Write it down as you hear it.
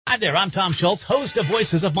Hi there, I'm Tom Schultz, host of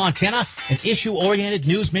Voices of Montana, an issue-oriented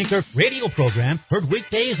newsmaker radio program heard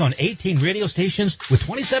weekdays on 18 radio stations with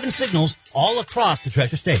 27 signals all across the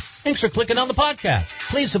Treasure State. Thanks for clicking on the podcast.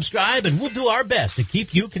 Please subscribe and we'll do our best to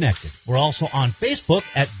keep you connected. We're also on Facebook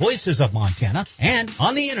at Voices of Montana and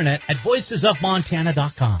on the internet at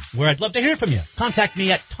voicesofmontana.com, where I'd love to hear from you. Contact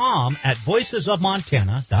me at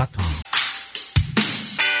tom@voicesofmontana.com.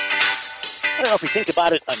 I don't know if we think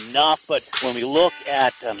about it enough, but when we look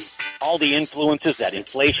at all the influences that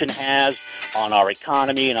inflation has on our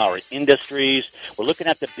economy and our industries, we're looking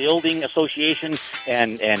at the Building Association,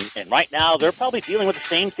 and right now they're probably dealing with the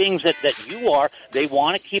same things that you are. They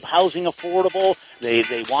want to keep housing affordable. They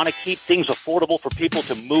want to keep things affordable for people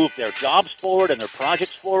to move their jobs forward and their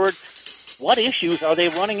projects forward. What issues are they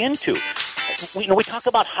running into? We talk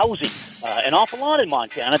about housing an awful lot in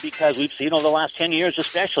Montana because we've seen over the last 10 years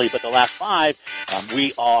especially, but the last 5,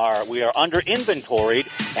 we are under inventoried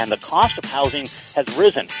and the cost of housing has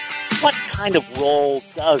risen. What kind of role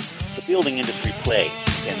does the building industry play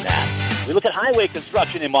in that? We look at highway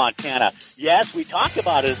construction in Montana. Yes, we talk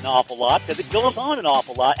about it an awful lot because it goes on an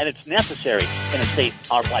awful lot and it's necessary in a state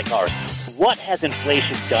like ours. What has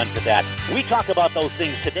inflation done to that? We talk about those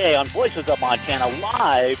things today on Voices of Montana,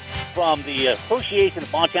 live from the Association of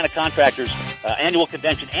Montana Contractors annual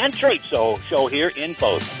convention and trade show here in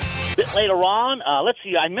Bozeman. A bit later on, let's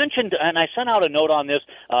see, I mentioned, and I sent out a note on this,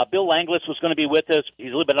 Bill Langlis was going to be with us. He's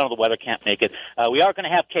a little bit under the weather, can't make it. We are going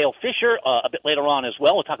to have Cale Fisher a bit later on as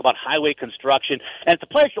well. We'll talk about highway construction. And it's a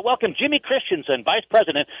pleasure to welcome Jimmy Christensen, Vice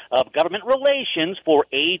President of Government Relations for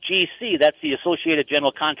AGC. That's the Associated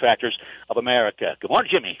General Contractors of America. Good morning,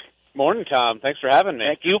 Jimmy. Morning, Tom. Thanks for having me.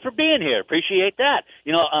 Thank you for being here. Appreciate that.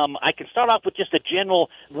 I can start off with just a general,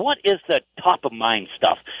 what is the top-of-mind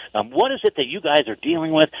stuff? What is it that you guys are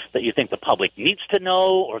dealing with that you think the public needs to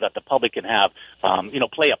know or that the public can have,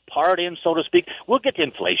 play a part in, so to speak? We'll get to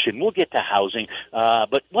inflation. We'll get to housing.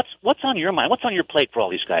 But what's on your mind? What's on your plate for all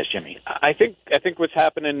these guys, Jimmy? I think what's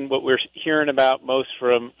happening, what we're hearing about most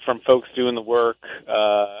from folks doing the work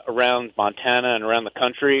around Montana and around the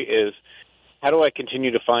country is, how do I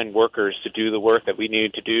continue to find workers to do the work that we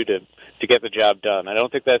need to do to get the job done? I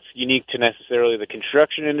don't think that's unique to necessarily the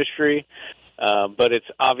construction industry, but it's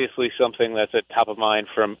obviously something that's at top of mind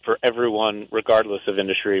for everyone, regardless of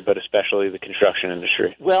industry, but especially the construction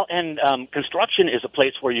industry. Well, and construction is a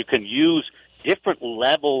place where you can use different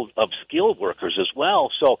levels of skilled workers as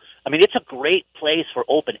well. So, it's a great place for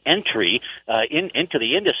open entry into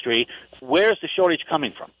the industry. Where's the shortage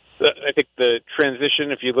coming from? I think the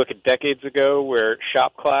transition, if you look at decades ago, where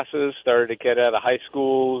shop classes started to get out of high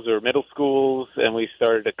schools or middle schools, and we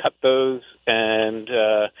started to cut those, and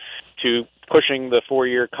to pushing the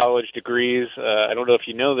 4-year college degrees. I don't know if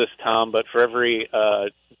you know this, Tom, but for every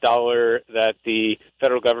dollar that the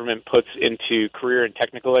federal government puts into career and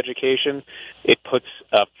technical education, it puts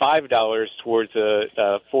 $5 towards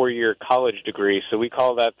a 4-year college degree. So we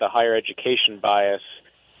call that the higher education bias.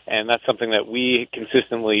 And that's something that we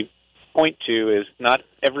consistently point to, is not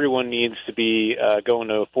everyone needs to be going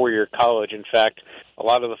to a 4-year college. In fact, a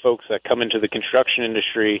lot of the folks that come into the construction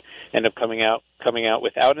industry end up coming out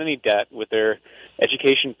without any debt, with their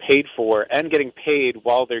education paid for and getting paid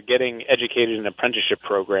while they're getting educated in apprenticeship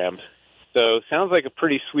programs. So sounds like a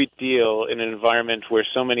pretty sweet deal in an environment where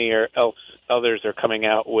so many others are coming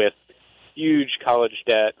out with huge college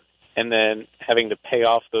debt and then having to pay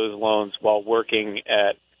off those loans while working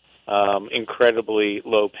at incredibly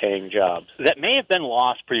low-paying jobs. That may have been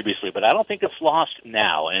lost previously, but I don't think it's lost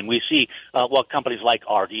now. And we see, companies like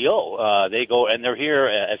RDO, they go, and they're here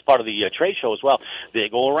as part of the trade show as well. They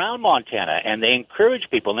go around Montana, and they encourage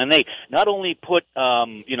people. And they not only put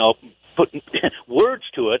words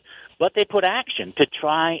to it, but they put action to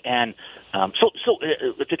try and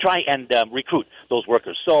recruit those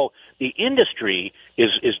workers. So the industry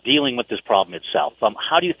is dealing with this problem itself.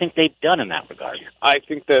 How do you think they've done in that regard? I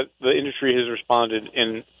think that the industry has responded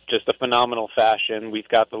in just a phenomenal fashion. We've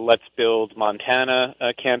got the Let's Build Montana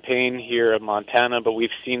campaign here in Montana, but we've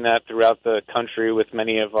seen that throughout the country with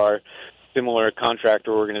many of our similar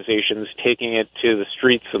contractor organizations taking it to the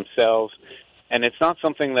streets themselves. And it's not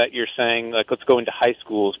something that you're saying, like, let's go into high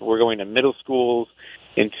schools, but we're going to middle schools,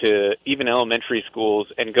 into even elementary schools,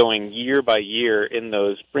 and going year by year in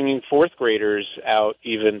those, bringing fourth graders out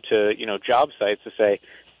even to, job sites to say,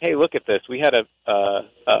 hey, look at this. We had a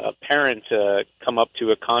parent come up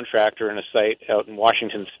to a contractor in a site out in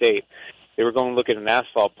Washington State they were going to look at an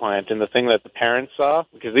asphalt plant, and the thing that the parents saw,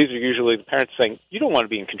 because these are usually the parents saying, you don't want to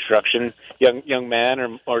be in construction, young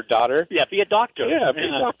man or daughter. Yeah, be a doctor. Yeah, be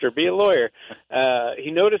a doctor, be a lawyer.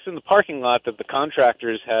 He noticed in the parking lot that the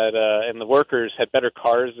contractors had and the workers had better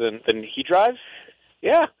cars than he drives.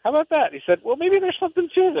 Yeah, how about that? He said, well, maybe there's something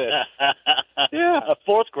to this. Yeah. A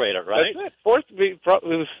fourth grader, right? That's it.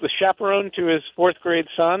 Was the chaperone to his fourth grade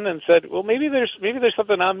son and said, well, maybe there's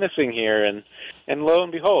something I'm missing here. And lo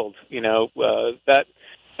and behold,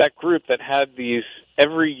 that group that had these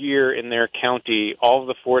every year in their county, all of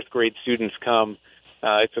the fourth grade students come,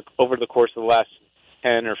 it took over the course of the last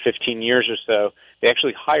 10 or 15 years or so, they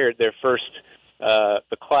actually hired their first, the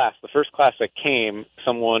first class that came,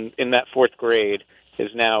 someone in that fourth grade is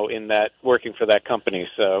now in that working for that company.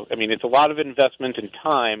 So, I mean, it's a lot of investment in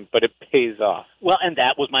time, but it pays off. Well, and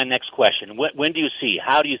that was my next question. When do you see?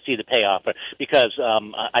 How do you see the payoff? Because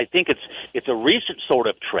I think it's a recent sort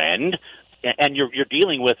of trend, and you're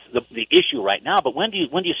dealing with the issue right now. But when do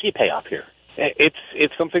you see payoff here?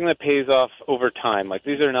 It's something that pays off over time. Like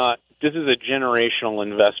this is a generational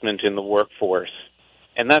investment in the workforce.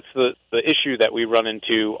 And that's the issue that we run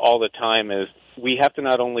into all the time is we have to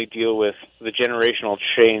not only deal with the generational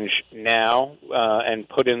change now and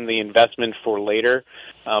put in the investment for later,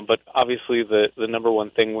 but obviously the number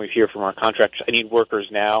one thing we hear from our contractors, I need workers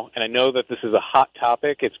now. And I know that this is a hot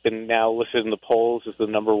topic. It's been now listed in the polls as the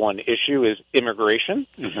number one issue is immigration.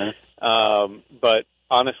 Mm-hmm. But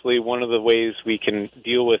honestly, one of the ways we can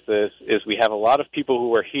deal with this is we have a lot of people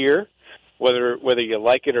who are here, whether you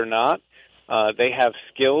like it or not. They have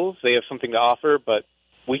skills, they have something to offer, but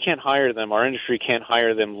we can't hire them. Our industry can't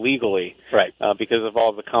hire them legally, right? Because of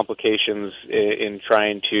all the complications in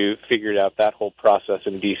trying to figure out that whole process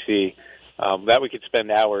in D.C. That we could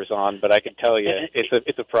spend hours on, but I can tell you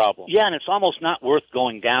it's a problem. Yeah, and it's almost not worth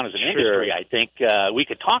going down as an industry. I think we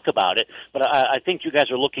could talk about it, but I think you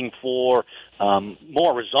guys are looking for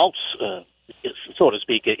more results. So to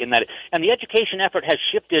speak, in that, and the education effort has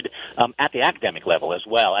shifted at the academic level as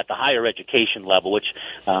well, at the higher education level. Which,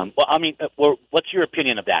 what's your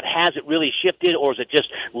opinion of that? Has it really shifted, or is it just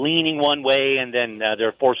leaning one way, and then there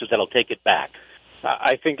are forces that'll take it back?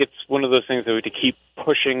 I think it's one of those things that we have to keep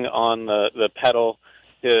pushing on the pedal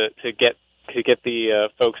to get the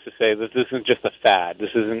folks to say that this isn't just a fad. This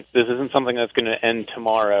isn't something that's going to end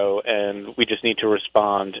tomorrow, and we just need to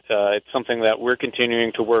respond. It's something that we're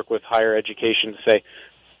continuing to work with higher education to say,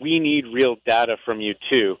 we need real data from you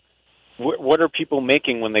too. What are people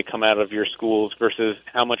making when they come out of your schools versus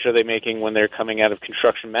how much are they making when they're coming out of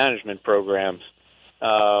construction management programs?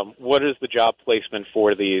 What is the job placement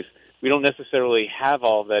for these? We don't necessarily have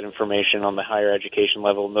all of that information on the higher education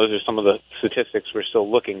level, and those are some of the statistics we're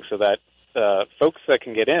still looking so that folks that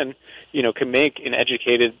can get in, can make an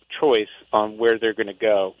educated choice on where they're going to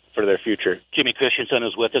go for their future. Jimmy Christensen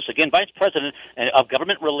is with us again, Vice President of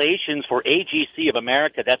Government Relations for AGC of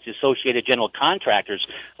America. That's the Associated General Contractors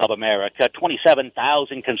of America. 27,000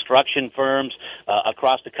 construction firms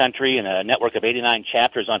across the country and a network of 89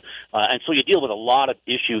 chapters on, and so you deal with a lot of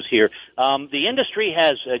issues here. The industry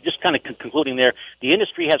has, just kind of concluding there, the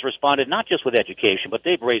industry has responded not just with education, but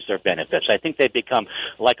they've raised their benefits. I think they've become,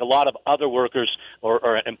 like a lot of other workers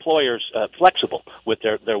or employers, flexible with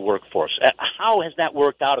their workforce. How has that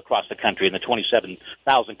worked out across the country in the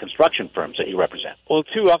 27,000 construction firms that you represent? Well,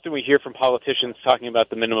 too often we hear from politicians talking about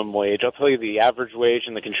the minimum wage. I'll tell you the average wage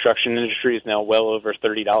in the construction industry is now well over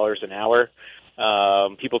 $30 an hour.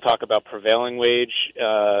 People talk about prevailing wage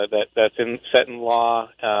that's set in law.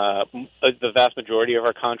 The vast majority of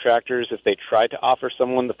our contractors, if they tried to offer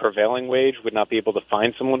someone the prevailing wage, would not be able to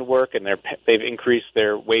find someone to work, and they've increased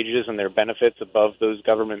their wages and their benefits above those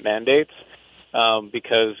government mandates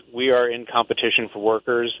because we are in competition for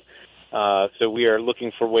workers. So we are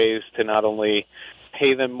looking for ways to not only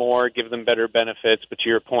pay them more, give them better benefits, but to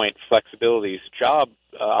your point, flexibilities, job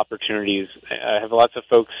opportunities. I have lots of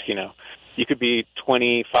folks, you could be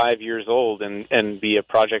 25 years old and be a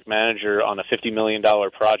project manager on a $50 million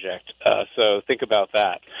project. So think about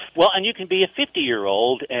that. Well, and you can be a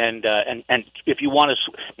 50-year-old, and if you want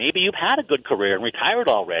to, maybe you've had a good career and retired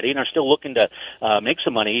already and are still looking to make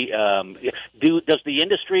some money. Does the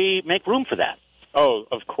industry make room for that? Oh,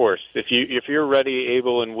 of course. If you're ready,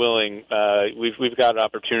 able, and willing, we've got an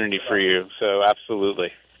opportunity for you. So absolutely.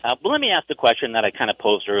 But let me ask the question that I kind of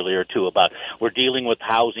posed earlier, too, about we're dealing with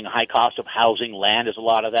housing, high cost of housing, land is a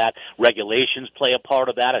lot of that. Regulations play a part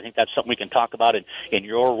of that. I think that's something we can talk about in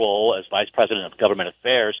your role as Vice President of Government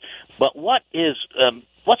Affairs. But what's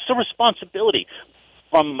the responsibility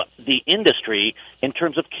from the industry in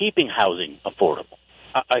terms of keeping housing affordable?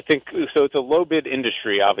 I think so. It's a low bid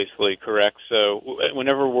industry, obviously, correct? So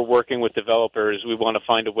whenever we're working with developers, we want to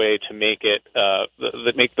find a way to make it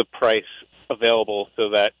make the price available so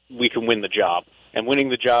that we can win the job. And winning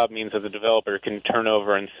the job means that the developer can turn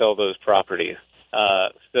over and sell those properties.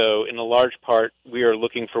 So in a large part, we are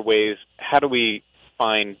looking for ways. How do we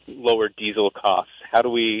find lower diesel costs? How do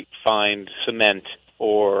we find cement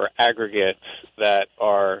or aggregates that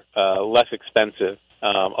are less expensive?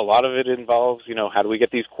 A lot of it involves, how do we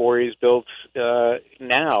get these quarries built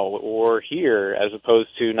now or here as opposed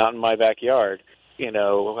to not in my backyard?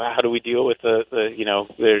 How do we deal with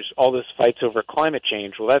there's all this fights over climate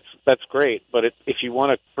change. Well, that's great, but if you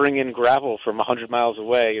want to bring in gravel from 100 miles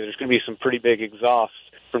away, there's going to be some pretty big exhaust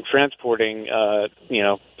from transporting,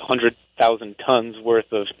 100,000 tons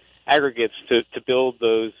worth of aggregates to build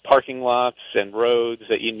those parking lots and roads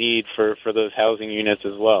that you need for those housing units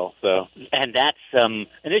as well. So, and that's an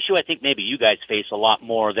issue I think maybe you guys face a lot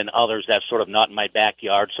more than others. That sort of not in my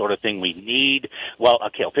backyard sort of thing we need. Well,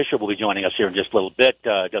 Cale Fisher will be joining us here in just a little bit.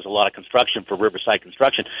 Does a lot of construction for Riverside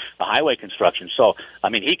Construction, the highway construction. So,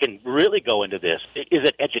 he can really go into this. Is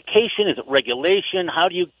it education? Is it regulation? How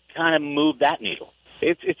do you kind of move that needle?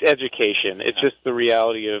 It's education. It's just the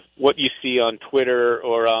reality of what you see on Twitter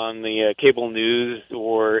or on the cable news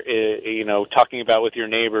or, talking about with your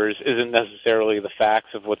neighbors isn't necessarily the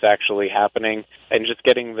facts of what's actually happening, and just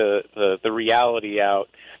getting the reality out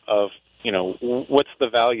of, what's the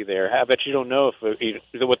value there. I bet you don't know if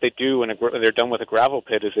what they do when they're done with a gravel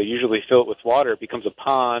pit is they usually fill it with water. It becomes a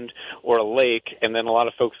pond or a lake, and then a lot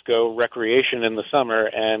of folks go recreation in the summer,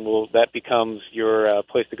 and that becomes your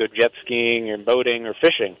place to go jet skiing and boating or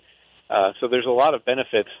fishing. So there's a lot of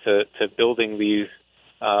benefits to building these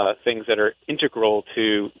things that are integral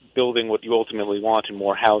to building what you ultimately want in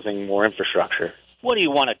more housing, more infrastructure. What do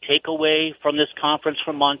you want to take away from this conference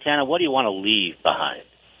from Montana? What do you want to leave behind?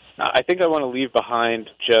 I think I want to leave behind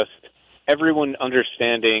just everyone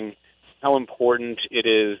understanding how important it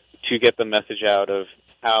is to get the message out of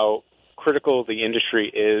how critical the industry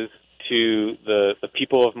is to the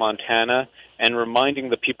people of Montana, and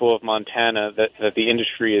reminding the people of Montana that the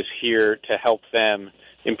industry is here to help them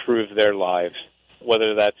improve their lives,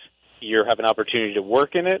 whether that's you have an opportunity to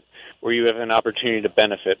work in it or you have an opportunity to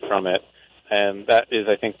benefit from it. And that is,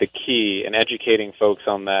 I think, the key, and educating folks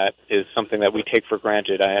on that is something that we take for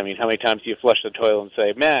granted. I mean, how many times do you flush the toilet and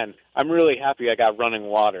say, man, I'm really happy I got running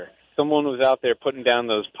water. Someone was out there putting down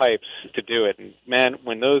those pipes to do it. And, man,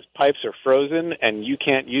 when those pipes are frozen and you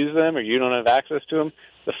can't use them or you don't have access to them,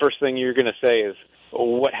 the first thing you're going to say is,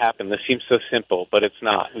 oh, what happened? This seems so simple, but it's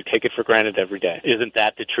not. We take it for granted every day. Isn't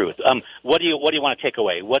that the truth? What do you want to take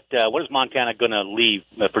away? What is Montana going to leave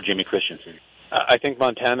for Jimmy Christensen? I think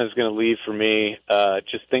Montana is going to leave for me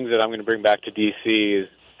just things that I'm going to bring back to D.C. is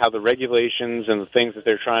how the regulations and the things that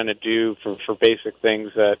they're trying to do for basic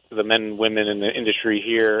things that the men and women in the industry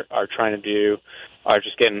here are trying to do are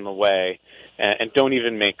just getting in the way and don't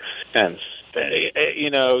even make sense.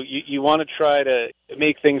 You want to try to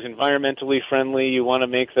make things environmentally friendly. You want to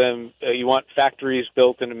make them. You want factories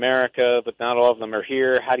built in America, but not all of them are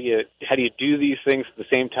here. How do you do these things at the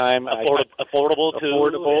same time?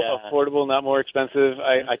 Affordable, not more expensive.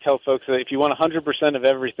 I tell folks that if you want 100% of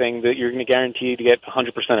everything, that you're going to guarantee to get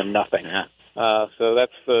 100% of nothing. Yeah. So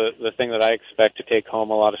that's the thing that I expect to take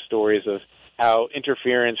home. A lot of stories of how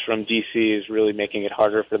interference from D.C. is really making it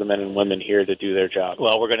harder for the men and women here to do their job.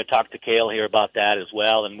 Well, we're going to talk to Cale here about that as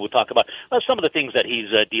well, and we'll talk about some of the things that he's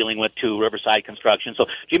dealing with to Riverside Construction. So,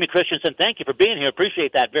 Jimmy Christensen, thank you for being here.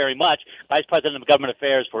 Appreciate that very much. Vice President of Government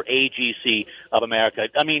Affairs for AGC of America.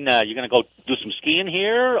 I mean, you're going to go do some skiing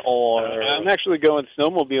here, or? I'm actually going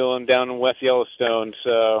snowmobiling down in West Yellowstone,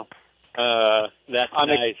 so... That's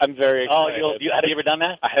nice. I'm very excited. Oh, have you ever done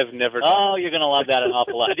that? I have never done that. You're going to love that an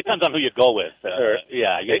awful lot. It depends on who you go with. Sure.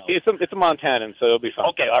 Yeah. It's a Montanan, so it'll be fun.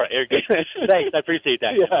 Okay, all right. Thanks, I appreciate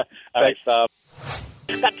that. Yeah. All Thanks, Bob.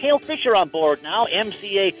 Got Cale Fisher on board now,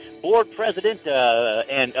 MCA board president,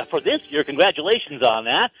 and for this year, congratulations on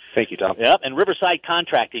that. Thank you, Tom. Yep, and Riverside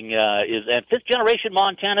Contracting is a fifth-generation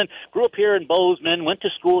Montanan, grew up here in Bozeman, went to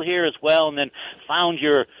school here as well, and then found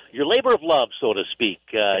your labor of love, so to speak,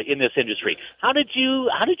 in this industry. How did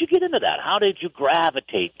you get into that? How did you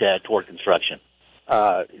gravitate toward construction?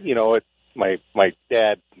 My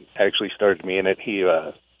dad actually started me in it. He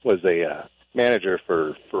was a manager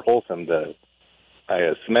for Holcim, the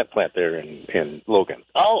cement plant there in Logan.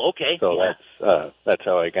 Oh, okay. So that's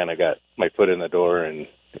how I kind of got my foot in the door in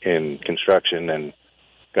construction, and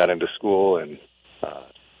got into school, and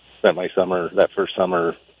spent my first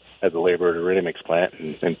summer as a laborer at a ready-mix plant,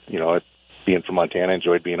 and being from Montana,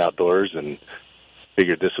 enjoyed being outdoors, and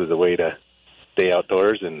figured this was a way to stay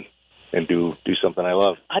outdoors and do something I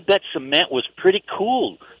love. I bet cement was pretty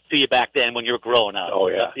cool to you back then when you were growing up. Oh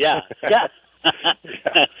yeah, yeah.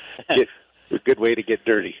 A good way to get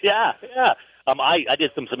dirty. Yeah. I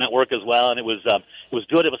did some cement work as well, and it was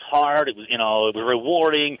good. It was hard. It was it was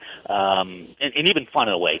rewarding, and even fun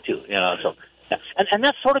in a way too. So. Yeah. And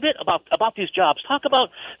that's sort of it about these jobs. Talk about,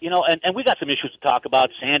 and we got some issues to talk about,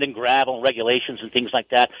 sand and gravel and regulations and things like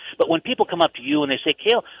that. But when people come up to you and they say,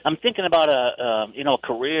 Cale, I'm thinking about a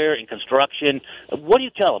career in construction, what do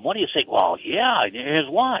you tell them? What do you say? Well, yeah, here's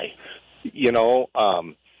why.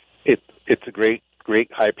 It's a great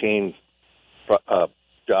high-paying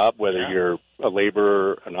job, whether you're a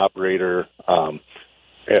laborer, an operator. From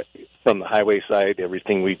the highway side,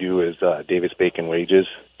 everything we do is Davis-Bacon wages.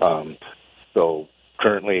 So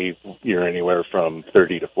currently, you're anywhere from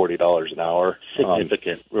 $30 to $40 an hour.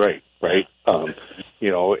 Significant, right?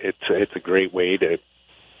 It's a great way to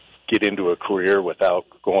get into a career without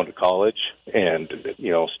going to college, and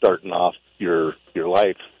starting off your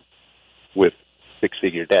life with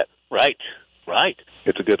six-figure debt. Right.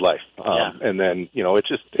 It's a good life, and then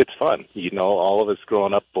it's fun. All of us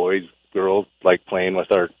growing up, boys, girls, like playing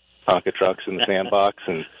with our Tonka trucks in the sandbox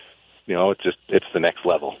and. It's the next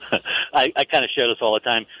level. I kind of share this all the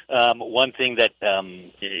time. One thing that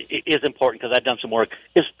is important, because I've done some work,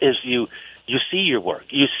 is you see your work.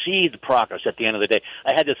 You see the progress at the end of the day.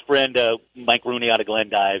 I had this friend, Mike Rooney, out of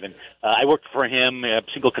Glendive, and I worked for him, a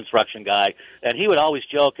single construction guy, and he would always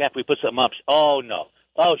joke after we put something up, oh, no.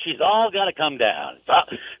 Oh, she's all got to come down.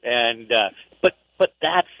 And but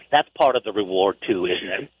that's part of the reward, too,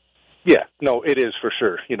 isn't it? Yeah, no, it is for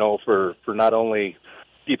sure. For not only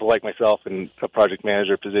people like myself in a project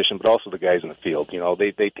manager position, but also the guys in the field.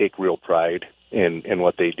 They take real pride in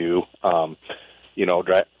what they do.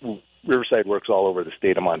 Riverside works all over the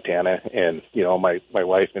state of Montana, and my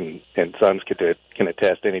wife and sons can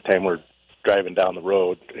attest. Anytime we're driving down the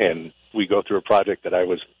road and we go through a project that I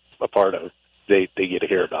was a part of, they get to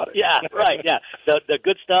hear about it. Yeah, right. Yeah, the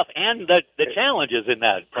good stuff and the challenges in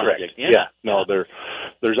that project. Correct. Yeah. No,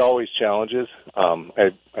 there's always challenges.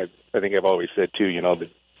 I think I've always said too.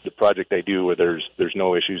 The project I do where there's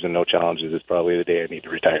no issues and no challenges is probably the day I need to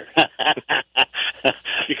retire.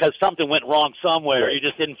 Because something went wrong somewhere. Right. You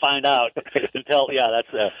just didn't find out until. Yeah,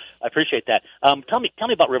 that's. I appreciate that. Tell me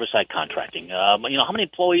about Riverside Contracting. How many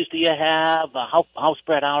employees do you have? How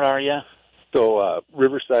spread out are you? So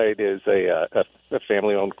Riverside is a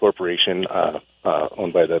family-owned corporation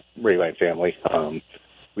owned by the Rayline family.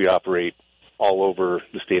 We operate all over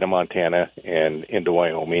the state of Montana and into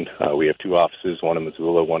Wyoming. We have two offices, one in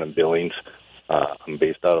Missoula, one in Billings. I'm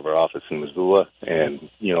based out of our office in Missoula, and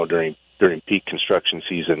during peak construction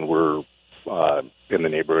season, we're in the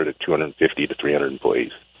neighborhood of 250 to 300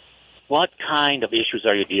 employees. What kind of issues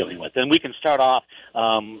are you dealing with? And we can start off,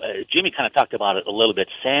 Jimmy kind of talked about it a little bit,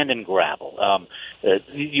 sand and gravel.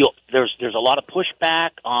 There's a lot of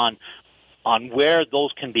pushback on where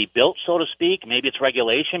those can be built, so to speak. Maybe it's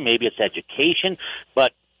regulation, maybe it's education,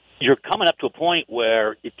 but you're coming up to a point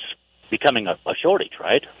where it's becoming a shortage,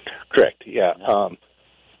 right? Correct, yeah.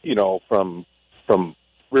 From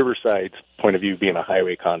Riverside's point of view, being a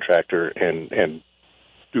highway contractor and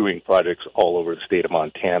doing projects all over the state of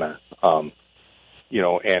Montana,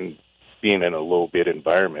 and being in a low bid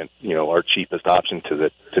environment, our cheapest option to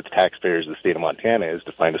the taxpayers of the state of Montana is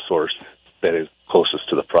to find a source that is closest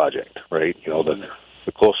to the project, right?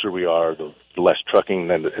 The closer we are, the less trucking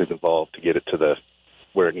that is involved to get it to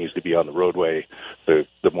where it needs to be on the roadway. The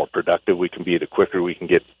more productive we can be, the quicker we can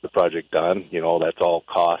get the project done. That's all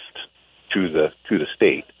cost to the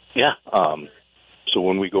state. Yeah. So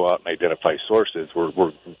when we go out and identify sources,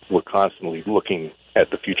 we're constantly looking at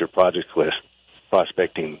the future projects list,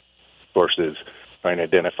 prospecting sources, trying to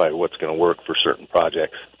identify what's going to work for certain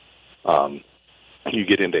projects. You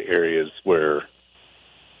get into areas where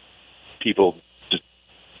people just,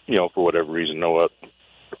 for whatever reason, know what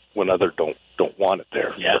when others don't want it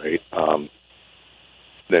there, yeah. Right?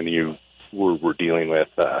 Then we're dealing with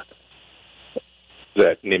that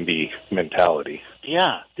NIMBY mentality.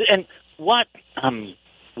 Yeah, and what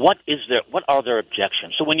is there? What are their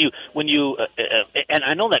objections? So when you and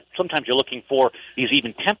I know that sometimes you're looking for these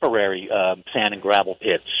even temporary sand and gravel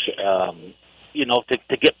pits, to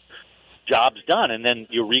get jobs done, and then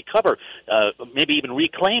you recover, maybe even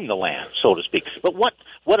reclaim the land, so to speak. But what's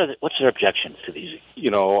their objections to these? A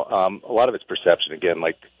lot of it's perception. Again,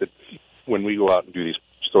 when we go out and do these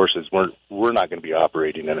sources, we're not going to be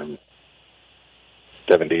operating in them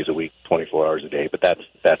 7 days a week, 24 hours a day. But that's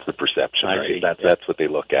the perception. Right? That's what they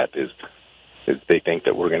look at is they think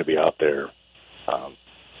that we're going to be out there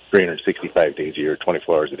 365 days a year,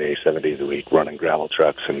 24 hours a day, 7 days a week, running gravel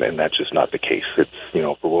trucks, and that's just not the case. It's,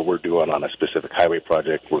 for what we're doing on a specific highway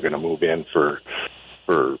project, we're going to move in for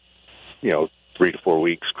 3 to 4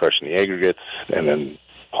 weeks crushing the aggregates and then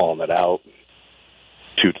hauling it out,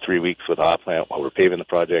 2 to 3 weeks with a hot plant while we're paving the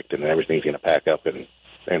project, and then everything's going to pack up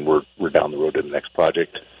and we're down the road to the next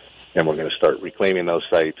project, and we're going to start reclaiming those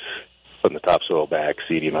sites, putting the topsoil back,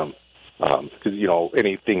 seeding them, because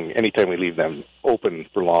anytime we leave them open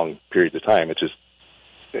for long periods of time, it's just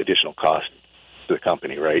additional cost to the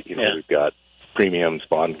company, right? We've got premiums,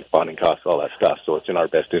 bonding costs, all that stuff, so it's in our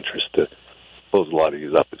best interest to close a lot of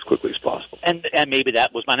these up as quickly as possible. And maybe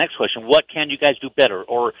that was my next question. What can you guys do better,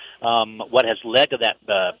 or what has led to that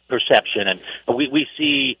perception? And we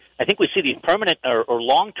see these permanent or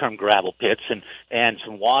long-term gravel pits and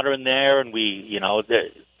some water in there, and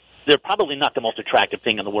they're probably not the most attractive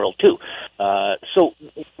thing in the world, too. So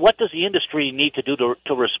what does the industry need to do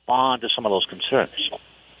to respond to some of those concerns?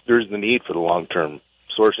 There's the need for the long-term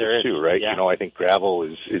sources, too, right? Yeah. I think gravel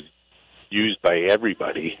is used by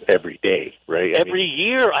everybody every day, right? Every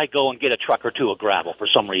year I go and get a truck or two of gravel for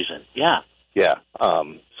some reason. Yeah. Yeah.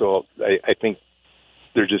 So I think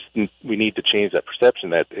we need to change that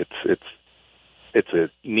perception that it's a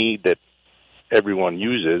need that everyone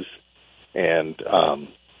uses, and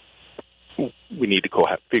we need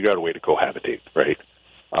to figure out a way to cohabitate, right?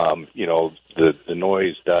 The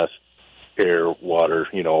noise, dust, air, water.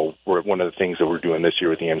 One of the things that we're doing this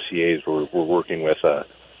year with the MCA is we're working with a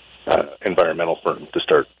environmental firm to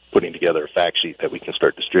start putting together a fact sheet that we can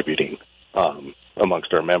start distributing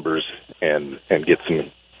amongst our members and get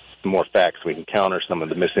some more facts. We can counter some of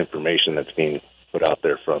the misinformation that's being put out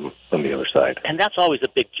there from the other side. And that's always a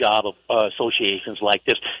big job of associations like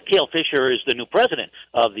this. Cale Fisher is the new president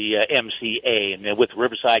of the MCA, and with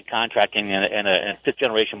Riverside Contracting and Fifth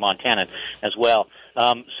Generation Montana as well.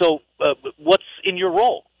 So what's in your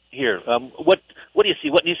role here? What do you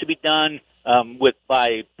see? What needs to be done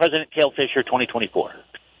by President Cale Fisher 2024?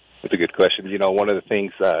 That's a good question. One of the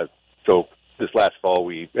things, so this last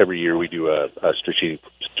fall, every year we do a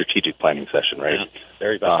strategic planning session, right? Yeah,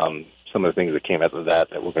 very valuable. Some of the things that came out of that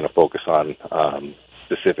we're going to focus on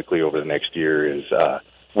specifically over the next year is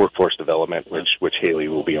workforce development, which Haley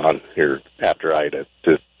will be on here after I to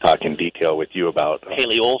talk in detail with you about.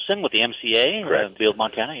 Haley Olson with the MCA, Build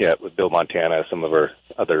Montana? Yeah, with Build Montana, some of our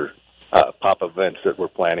other pop-up events that we're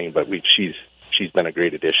planning, but she's been a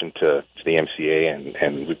great addition to the MCA,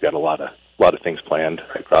 and we've got a lot of things planned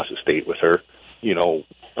across the state with her.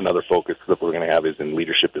 Another focus that we're going to have is in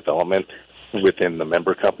leadership development within the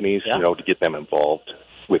member companies, to get them involved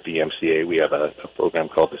with the MCA. We have a program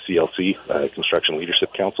called the CLC, Construction Leadership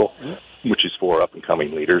Council, which is for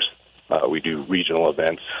up-and-coming leaders. We do regional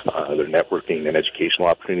events, other networking and educational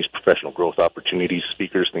opportunities, professional growth opportunities,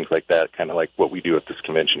 speakers, things like that, kind of like what we do at this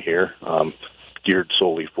convention here, geared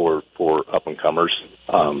solely for up-and-comers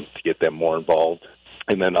to get them more involved.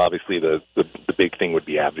 And then obviously the big thing would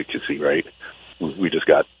be advocacy, right? We just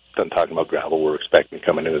got done talking about gravel. We're expecting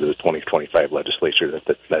coming into the 2025 legislature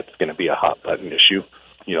that's going to be a hot-button issue.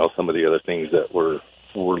 Some of the other things that we're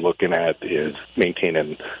looking at is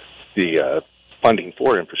maintaining the funding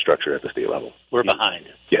for infrastructure at the state level. We're behind.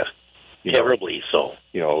 Yes. Terribly so.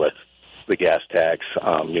 That's the gas tax.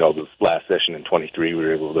 The last session in 23, we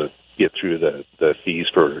were able to get through the fees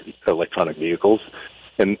for electronic vehicles.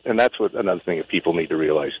 And that's what another thing that people need to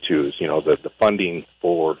realize, too, is, the funding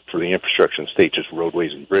for the infrastructure in the state, just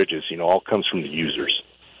roadways and bridges, all comes from the users,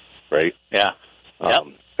 right? Yeah. Yep.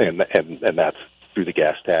 And that's through the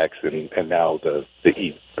gas tax and now the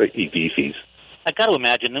EV fees. I got to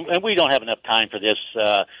imagine, and we don't have enough time for this,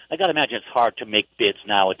 I got to imagine it's hard to make bids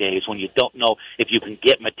nowadays when you don't know if you can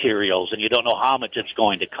get materials and you don't know how much it's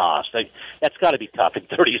going to cost. That's got to be tough in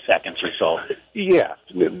 30 seconds or so. Yeah,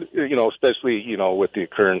 especially, with the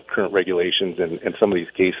current regulations and some of these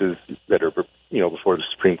cases that are, before the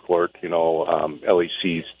Supreme Court,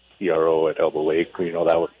 LEC's ERO at Elbow Lake, that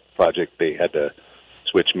was a project they had to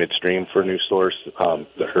switch midstream for a new source.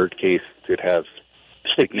 The Hurd case could have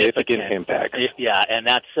significant impact. Yeah, and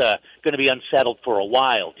that's going to be unsettled for a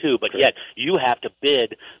while, too. But yet you have to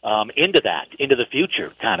bid into the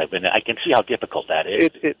future, kind of, and I can see how difficult that is.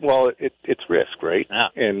 It's risk, right? Yeah.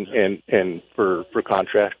 And for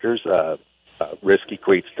contractors, risk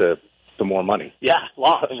equates to more money. Yeah,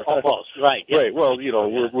 loss, almost, right. Yeah. Right, well,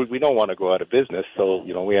 we don't want to go out of business, so,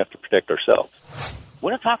 we have to protect ourselves. We're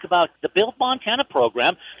going to talk about the Build Montana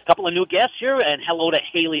program. A couple of new guests here, and hello to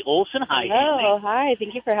Haley Olson. Hi, Hello, Haley. hi.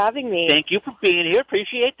 Thank you for having me. Thank you for being here.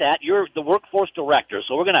 Appreciate that. You're the workforce director,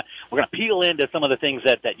 so we're gonna peel into some of the things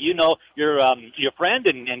that you know. Your friend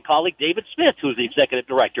and colleague David Smith, who's the executive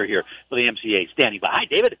director here for the MCA, standing by. Hi,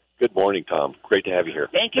 David. Good morning, Tom. Great to have you here.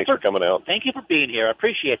 Thanks for coming out. Thank you for being here. I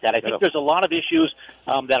appreciate that. I think there's a lot of issues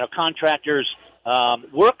that our contractors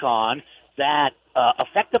work on that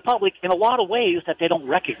affect the public in a lot of ways that they don't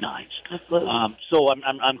recognize. Absolutely. So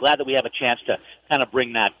I'm glad that we have a chance to kind of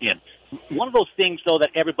bring that in. One of those things, though, that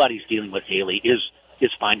everybody's dealing with, Haley,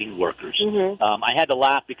 is finding workers. Mm-hmm. I had to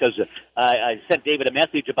laugh because I sent David a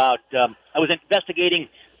message about I was investigating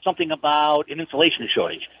something about an insulation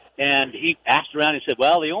shortage. And he asked around and said,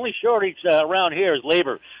 well, the only shortage around here is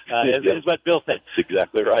labor, is what Bill said. That's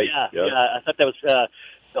exactly right. Yeah. I thought that was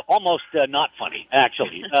almost not funny,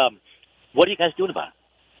 actually. What are you guys doing about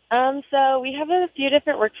it? So we have a few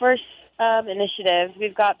different workforce initiatives.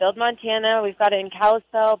 We've got Build Montana, we've got it in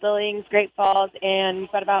Kalispell, Billings, Great Falls, and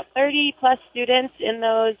we've got about 30-plus students in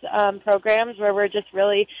those programs where we're just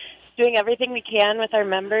really doing everything we can with our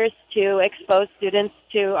members to expose students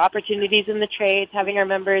to opportunities in the trades, having our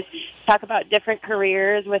members talk about different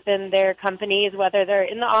careers within their companies, whether they're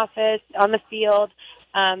in the office, on the field.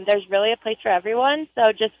 There's really a place for everyone,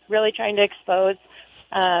 so just really trying to expose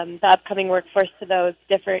the upcoming workforce to those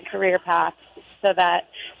different career paths so that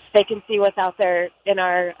they can see what's out there in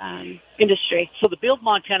our industry. So the Build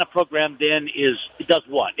Montana program then does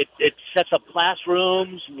what? It sets up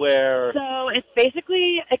classrooms where... So it's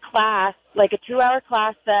basically a class, like a 2-hour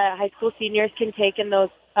class that high school seniors can take in those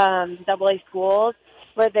AA schools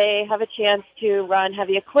where they have a chance to run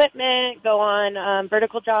heavy equipment, go on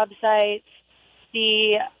vertical job sites,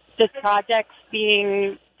 see just projects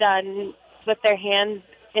being done with their hands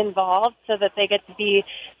involved so that they get to be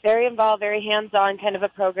very involved, very hands-on kind of a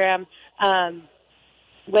program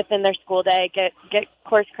within their school day, get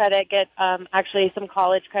course credit, get actually some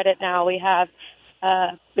college credit now. We've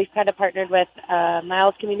kind of partnered with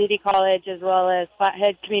Miles Community College as well as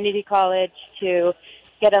Flathead Community College to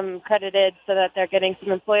get them credited so that they're getting some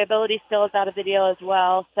employability skills out of the deal as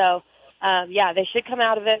well. So, they should come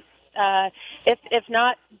out of it. If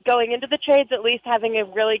not going into the trades, at least having a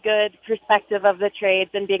really good perspective of the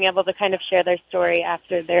trades and being able to kind of share their story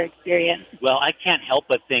after their experience. Well, I can't help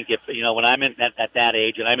but think if, when I'm at that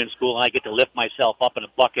age and I'm in school and I get to lift myself up in a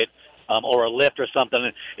bucket or a lift or something,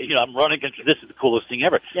 and, I'm running into this is the coolest thing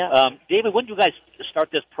ever. Yeah. David, when did you guys start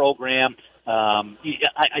this program?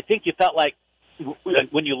 I think you felt like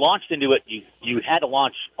when you launched into it, you had to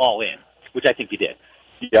launch all in, which I think you did.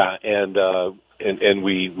 Yeah, and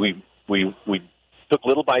we took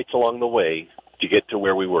little bites along the way to get to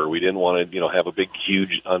where we were. We didn't want to, have a big,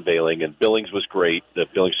 huge unveiling. And Billings was great. The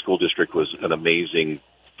Billings School District was an amazing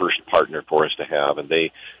first partner for us to have, and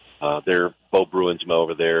their Bo Bruinsma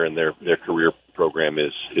over there and their career program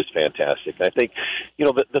is fantastic. And I think,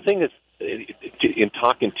 the thing that's in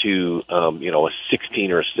talking to a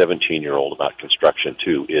 16 or a 17-year-old about construction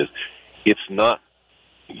too is it's not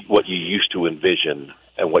what you used to envision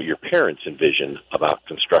and what your parents envision about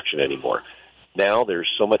construction anymore. Now there's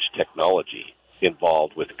so much technology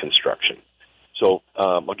involved with construction. So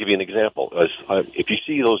I'll give you an example. If you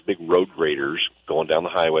see those big road graders going down the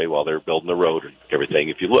highway while they're building the road and everything,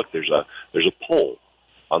 if you look, there's a pole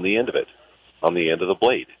on the end of it, on the end of the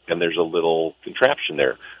blade, and there's a little contraption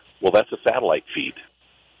there. Well, that's a satellite feed.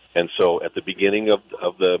 And so at the beginning of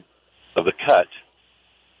the cut,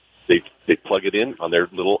 they plug it in on their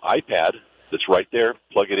little iPad that's right there,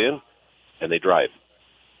 plug it in, and they drive.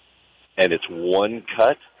 And it's one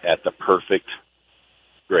cut at the perfect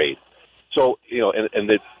grade. So, and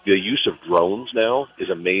the use of drones now is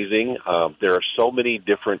amazing. There are so many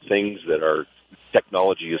different things that our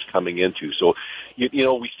technology is coming into. So,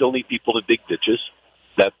 we still need people to dig ditches.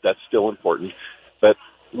 That's still important. But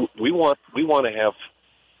we want to have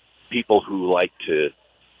people who like to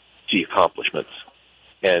see accomplishments.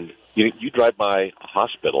 And you drive by a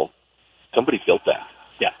hospital, somebody built that.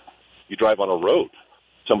 Yeah. You drive on a road,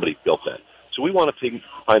 somebody built that. So we want to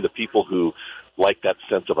find the people who like that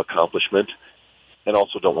sense of accomplishment and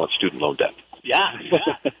also don't want student loan debt. Yeah.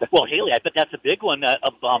 Well, Haley, I bet that's a big one.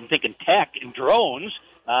 I'm thinking tech and drones.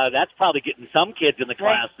 That's probably getting some kids in the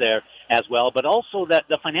class there as well, but also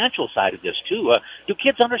the financial side of this, too. Do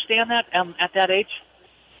kids understand that at that age?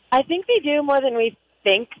 I think they do more than we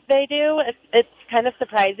think they do. It's kind of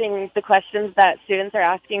surprising the questions that students are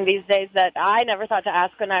asking these days that I never thought to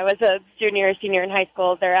ask when I was a junior or senior in high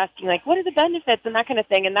school. They're asking, like, what are the benefits and that kind of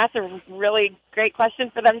thing, and that's a really great question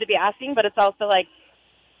for them to be asking, but it's also like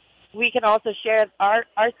we can also share our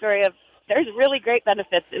story of there's really great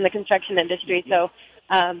benefits in the construction industry. So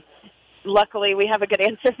luckily we have a good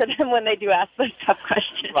answer for them when they do ask those tough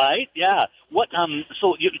questions. Right, yeah. What?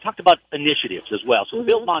 So you talked about initiatives as well. So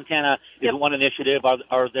Build Montana is Yep. one initiative.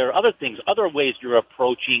 Are there other things, other ways you're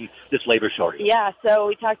approaching this labor shortage? Yeah, so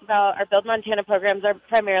we talked about our Build Montana programs are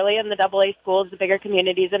primarily in the AA schools, the bigger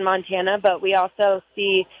communities in Montana, but we also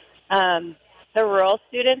see the rural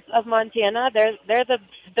students of Montana. They're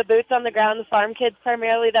the boots on the ground, the farm kids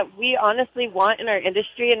primarily that we honestly want in our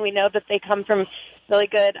industry, and we know that they come from really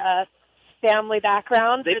good family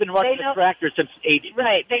backgrounds. They've been running the tractor since '80.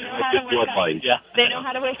 Right. They know how to wake up. Yeah. They know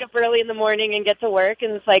how to wake up early in the morning and get to work.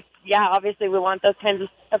 And it's like, yeah, obviously we want those kinds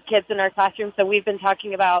of kids in our classroom. So we've been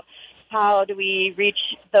talking about how do we reach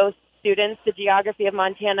those students. The geography of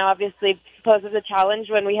Montana obviously poses a challenge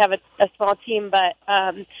when we have a small team, but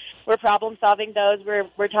we're problem solving those.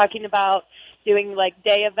 We're talking about doing like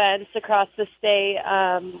day events across the state.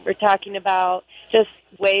 We're talking about just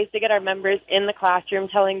ways to get our members in the classroom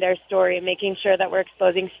telling their story and making sure that we're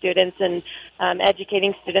exposing students and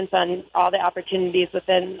educating students on all the opportunities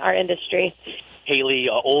within our industry. Haley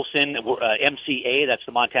Olson, MCA, that's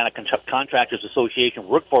the Montana Contractors Association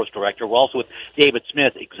Workforce Director. We're also with David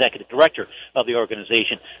Smith, Executive Director of the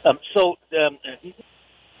organization.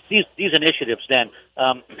 These initiatives then,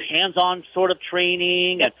 hands-on sort of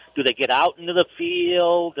training, and do they get out into the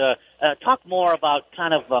field? Talk more about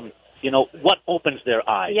kind of, what opens their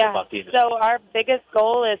eyes about the industry. So our biggest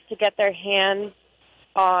goal is to get their hands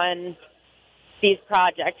on these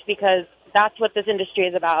projects because that's what this industry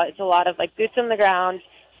is about. It's a lot of like boots on the ground,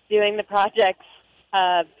 doing the projects,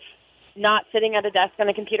 not sitting at a desk on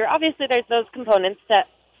a computer. Obviously, there's those components to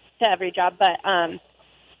every job, but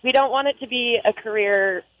we don't want it to be a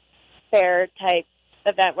career fair type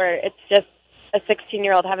event where it's just a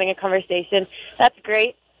 16-year-old having a conversation. That's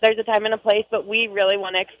great. There's a time and a place, but we really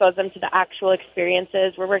want to expose them to the actual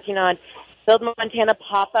experiences. We're working on Build Montana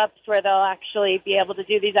pop-ups where they'll actually be able to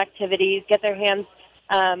do these activities, get their hands.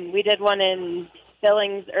 We did one in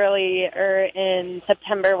Billings earlier in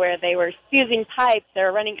September where they were fusing pipes, they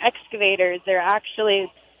were running excavators, they're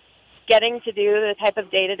actually getting to do the type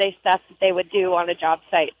of day-to-day stuff that they would do on a job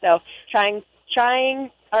site. So trying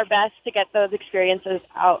our best to get those experiences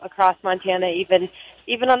out across Montana, even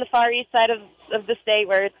on the far east side of the state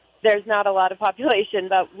where there's not a lot of population,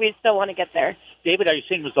 but we still want to get there. David, are you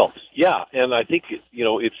seeing results? Yeah, and I think,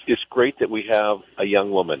 it's great that we have a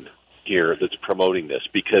young woman here that's promoting this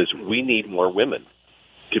because we need more women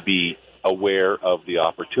to be aware of the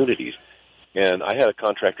opportunities. And I had a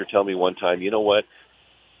contractor tell me one time, you know what,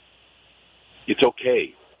 it's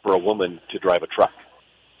okay for a woman to drive a truck,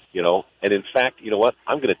 and in fact, you know what,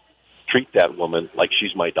 I'm going to treat that woman like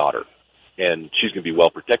she's my daughter. And she's going to be well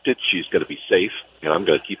protected, she's going to be safe, and I'm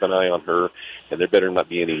going to keep an eye on her, and there better not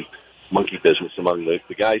be any monkey business among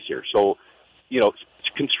the guys here. So,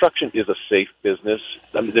 construction is a safe business.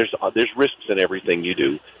 I mean, there's risks in everything you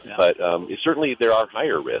do, but certainly there are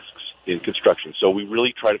higher risks in construction. So we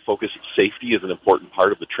really try to focus. Safety is an important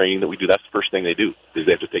part of the training that we do. That's the first thing they do is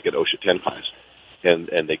they have to take an OSHA 10 class, and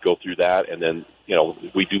they go through that, and then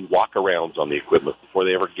we do walk-arounds on the equipment before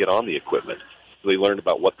they ever get on the equipment. So they learn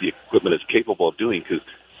about what the equipment is capable of doing because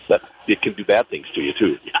it can do bad things to you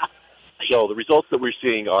too. Yeah. So the results that we're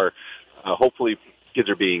seeing are hopefully kids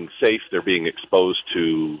are being safe. They're being exposed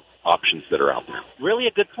to options that are out there. Really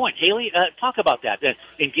a good point. Haley, talk about that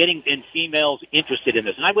and getting females interested in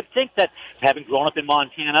this. And I would think that having grown up in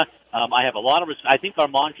Montana, I have a lot of I think our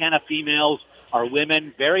Montana females are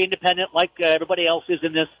women, very independent like everybody else is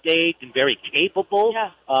in this state and very capable. Yeah.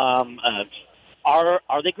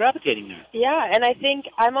 Are they gravitating there? Yeah, and I think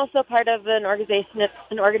I'm also part of an organization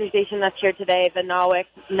that's here today, the NAWIC,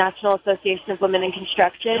 National Association of Women in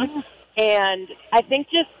Construction. And I think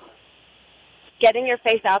just getting your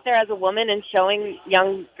face out there as a woman and showing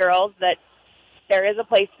young girls that there is a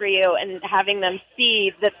place for you and having them see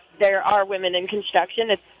that there are women in construction.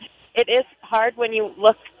 It is hard when you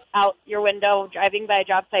look out your window driving by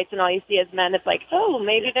job sites and all you see is men. It's like, oh,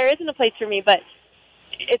 maybe there isn't a place for me, but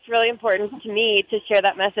it's really important to me to share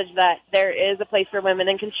that message that there is a place for women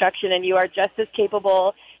in construction and you are just as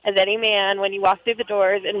capable as any man when you walk through the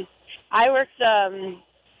doors. And I worked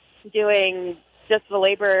doing just the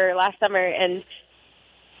labor last summer, and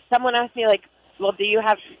someone asked me, like, well,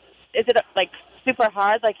 is it, like, super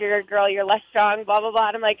hard, like, you're a girl, you're less strong, blah, blah, blah.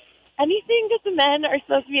 And I'm like, anything that the men are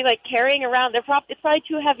supposed to be, like, carrying around, it's probably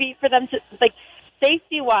too heavy for them to, like,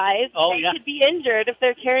 safety-wise, they could be injured if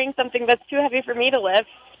they're carrying something that's too heavy for me to lift.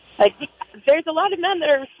 Like, there's a lot of men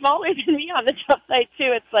that are smaller than me on the job site,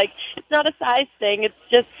 too. It's like, it's not a size thing. It's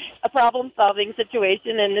just a problem-solving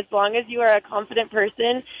situation, and as long as you are a confident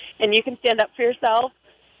person and you can stand up for yourself,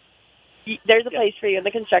 there's a place for you in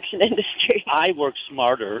the construction industry. I work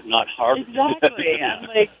smarter, not harder. Exactly. I'm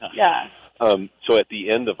like, yeah. So at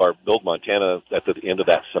the end of our Build Montana, at the end of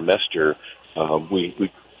that semester, we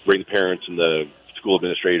bring the parents and the school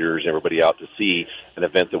administrators and everybody out to see an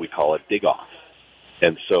event that we call a dig-off.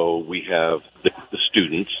 And so we have the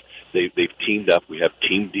students. They've teamed up. We have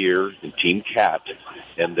Team Deer and Team Cat,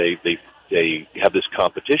 and they have this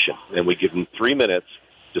competition. And we give them 3 minutes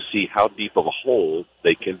to see how deep of a hole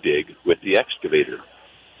they can dig with the excavator.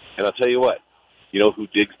 And I'll tell you what, you know who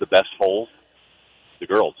digs the best holes? The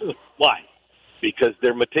girls. Why? Because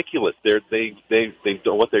they're meticulous. They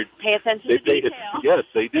know what they're pay attention to detail. Yes,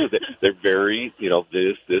 they do. They're very,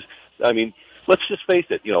 this. I mean, let's just face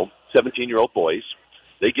it. 17-year-old boys,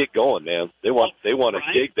 they get going, man. They want to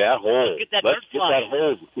dig that hole. Let's get that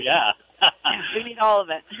hole. Yeah. We need all of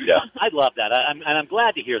it. Yeah. I love that. I'm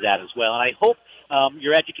glad to hear that as well. And I hope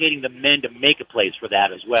you're educating the men to make a place for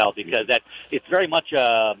that as well, because it's very much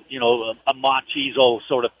a machizo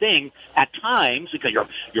sort of thing at times, because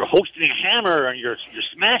you're hosting a hammer and you're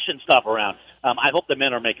smashing stuff around. I hope the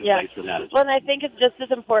men are making place for that as well. Well, and I think it's just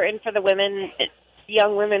as important for the women,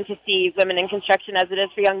 young women, to see women in construction as it is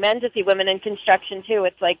for young men to see women in construction too.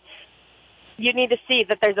 It's like you need to see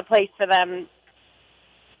that there's a place for them.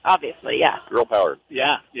 Obviously, yeah. Girl power.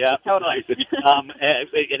 Yeah, totally.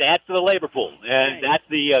 It adds to the labor pool, and that's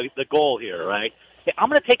the goal here, right? Hey, I'm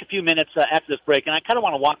going to take a few minutes after this break, and I kind of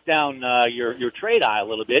want to walk down your trade aisle a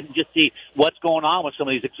little bit and just see what's going on with some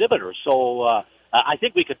of these exhibitors. So I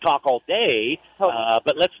think we could talk all day,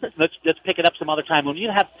 but let's pick it up some other time when you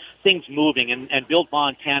have things moving and Build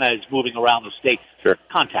Montana is moving around the state. Sure.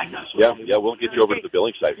 Contact us. Yeah, we'll get you over to the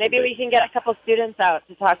billing site. Maybe we can get a couple students out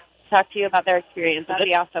to talk to you about their experience. That'd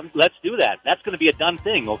be awesome. Let's do that. That's going to be a done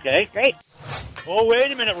thing, okay? Great. Oh, wait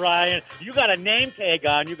a minute, Ryan. You got a name tag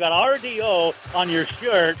on. You got RDO on your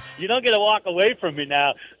shirt. You don't get to walk away from me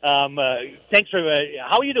now. Thanks for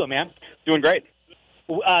how are you doing, man? Doing great.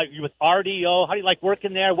 You with RDO, how do you like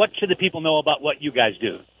working there? What should the people know about what you guys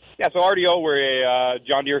do? Yeah, so RDO, we're a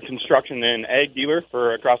John Deere construction and ag dealer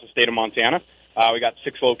for across the state of Montana. We got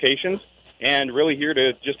 6 locations. And really here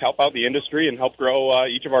to just help out the industry and help grow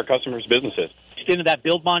each of our customers' businesses. Into that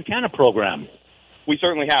Build Montana program. We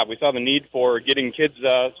certainly have. We saw the need for getting kids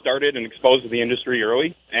started and exposed to the industry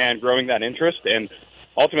early and growing that interest and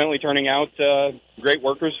ultimately turning out great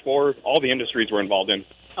workers for all the industries we're involved in.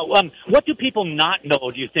 What do people not know,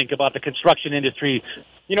 do you think, about the construction industry?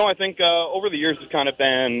 I think over the years it's kind of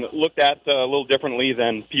been looked at a little differently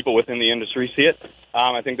than people within the industry see it.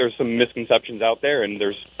 I think there's some misconceptions out there, and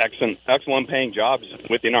there's excellent paying jobs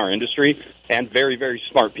within our industry and very, very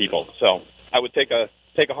smart people. So I would take a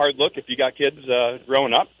hard look if you got kids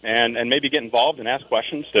growing up and maybe get involved and ask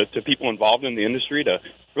questions to people involved in the industry to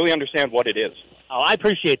really understand what it is. Oh, I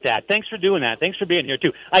appreciate that. Thanks for doing that. Thanks for being here,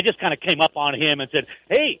 too. I just kind of came up on him and said,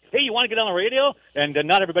 hey, you want to get on the radio? And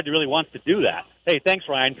not everybody really wants to do that. Hey, thanks,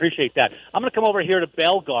 Ryan. Appreciate that. I'm going to come over here to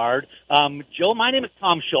Bellegarde. Joe, my name is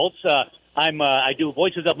Tom Schultz. I do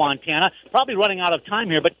Voices of Montana. Probably running out of time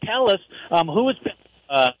here, but tell us who is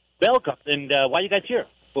Bellegarde and why are you guys here?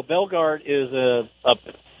 Well, Bellegarde is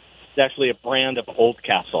actually a brand of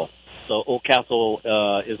Oldcastle. So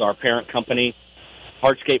Oldcastle is our parent company.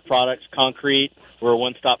 Hardscape Products, concrete. We're a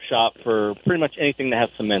one-stop shop for pretty much anything that has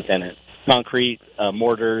cement in it. Concrete,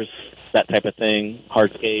 mortars, that type of thing,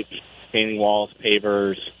 hardscapes, painting walls,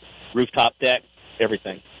 pavers, rooftop deck,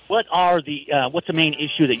 everything. What's the main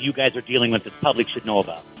issue that you guys are dealing with that the public should know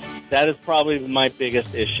about? That is probably my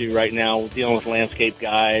biggest issue right now, dealing with landscape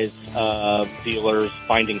guys, dealers,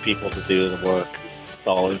 finding people to do the work,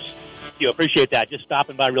 installers. You appreciate that. Just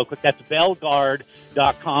stopping by real quick. That's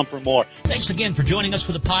Bellegarde.com for more. Thanks again for joining us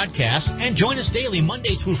for the podcast, and join us daily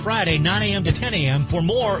Monday through Friday, 9 a.m. to 10 a.m. for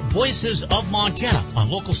more Voices of Montana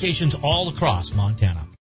on local stations all across Montana.